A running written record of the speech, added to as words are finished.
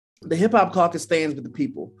The Hip Hop Caucus stands with the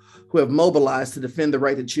people who have mobilized to defend the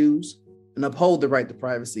right to choose and uphold the right to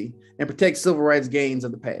privacy and protect civil rights gains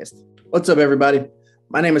of the past. What's up, everybody?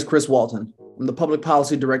 My name is Chris Walton. I'm the Public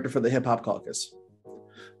Policy Director for the Hip Hop Caucus.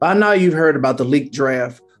 By now, you've heard about the leaked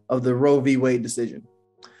draft of the Roe v. Wade decision.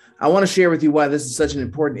 I want to share with you why this is such an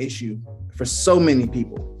important issue for so many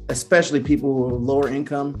people, especially people who are lower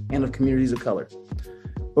income and of communities of color.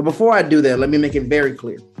 But before I do that, let me make it very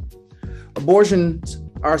clear. Abortions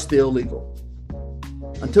are still legal.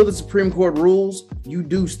 Until the Supreme Court rules, you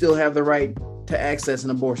do still have the right to access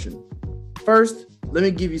an abortion. First, let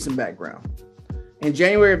me give you some background. In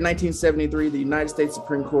January of 1973, the United States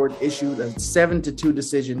Supreme Court issued a 7-2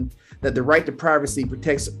 decision that the right to privacy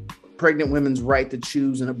protects pregnant women's right to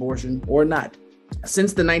choose an abortion or not.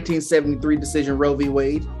 Since the 1973 decision Roe v.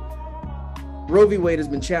 Wade has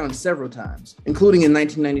been challenged several times, including in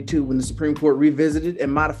 1992 when the Supreme Court revisited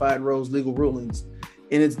and modified Roe's legal rulings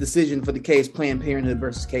in its decision for the case Planned Parenthood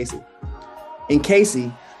versus Casey. In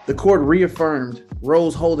Casey, the court reaffirmed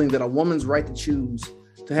Roe's holding that a woman's right to choose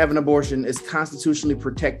to have an abortion is constitutionally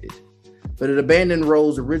protected, but it abandoned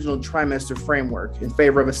Roe's original trimester framework in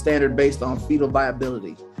favor of a standard based on fetal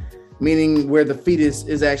viability, meaning where the fetus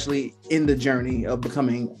is actually in the journey of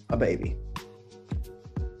becoming a baby.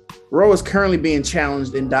 Roe is currently being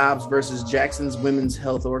challenged in Dobbs versus Jackson's Women's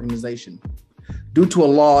Health Organization due to a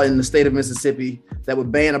law in the state of Mississippi that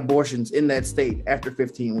would ban abortions in that state after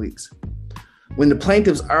 15 weeks. When the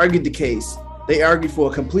plaintiffs argued the case, they argued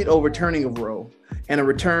for a complete overturning of Roe and a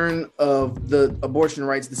return of the abortion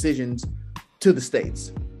rights decisions to the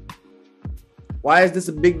states. Why is this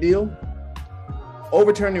a big deal?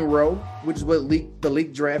 Overturning Roe, which is what the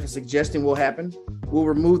leaked draft is suggesting will happen, will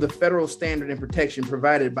remove the federal standard and protection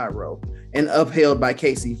provided by Roe and upheld by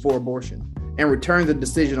Casey for abortion, and return the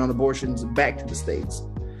decision on abortions back to the states.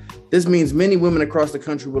 This means many women across the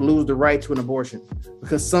country will lose the right to an abortion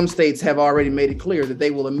because some states have already made it clear that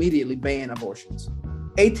they will immediately ban abortions.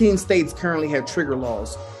 18 states currently have trigger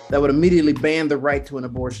laws that would immediately ban the right to an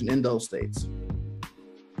abortion in those states.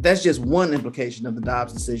 That's just one implication of the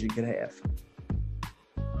Dobbs decision could have.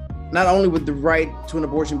 Not only would the right to an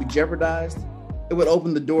abortion be jeopardized, it would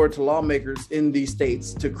open the door to lawmakers in these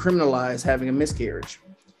states to criminalize having a miscarriage,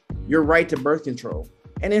 your right to birth control,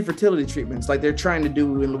 and infertility treatments like they're trying to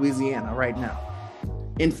do in Louisiana right now.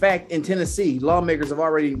 In fact, in Tennessee, lawmakers have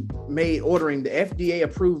already made ordering the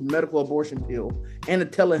FDA-approved medical abortion pill and a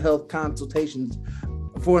telehealth consultations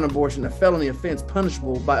for an abortion a felony offense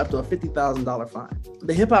punishable by up to a $50,000 fine.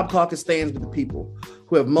 The Hip Hop Caucus stands with the people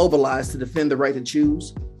who have mobilized to defend the right to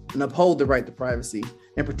choose and uphold the right to privacy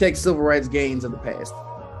and protect civil rights gains of the past.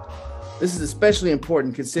 This is especially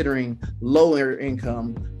important considering lower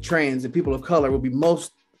income, trans, and people of color will be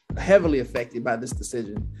most heavily affected by this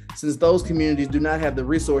decision, since those communities do not have the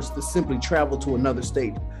resources to simply travel to another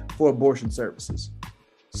state for abortion services.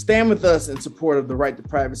 Stand with us in support of the right to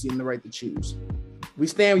privacy and the right to choose. We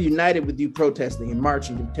stand united with you protesting and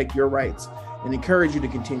marching to protect your rights and encourage you to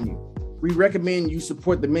continue. We recommend you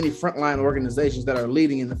support the many frontline organizations that are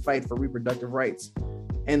leading in the fight for reproductive rights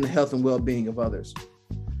and the health and well-being of others.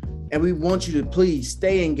 And we want you to please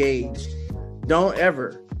stay engaged. Don't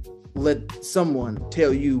ever let someone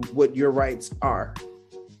tell you what your rights are.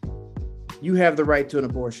 You have the right to an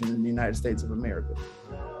abortion in the United States of America.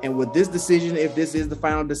 And what this decision, if this is the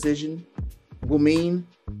final decision, will mean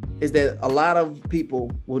is that a lot of people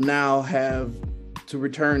will now have to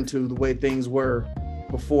return to the way things were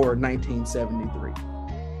before 1973.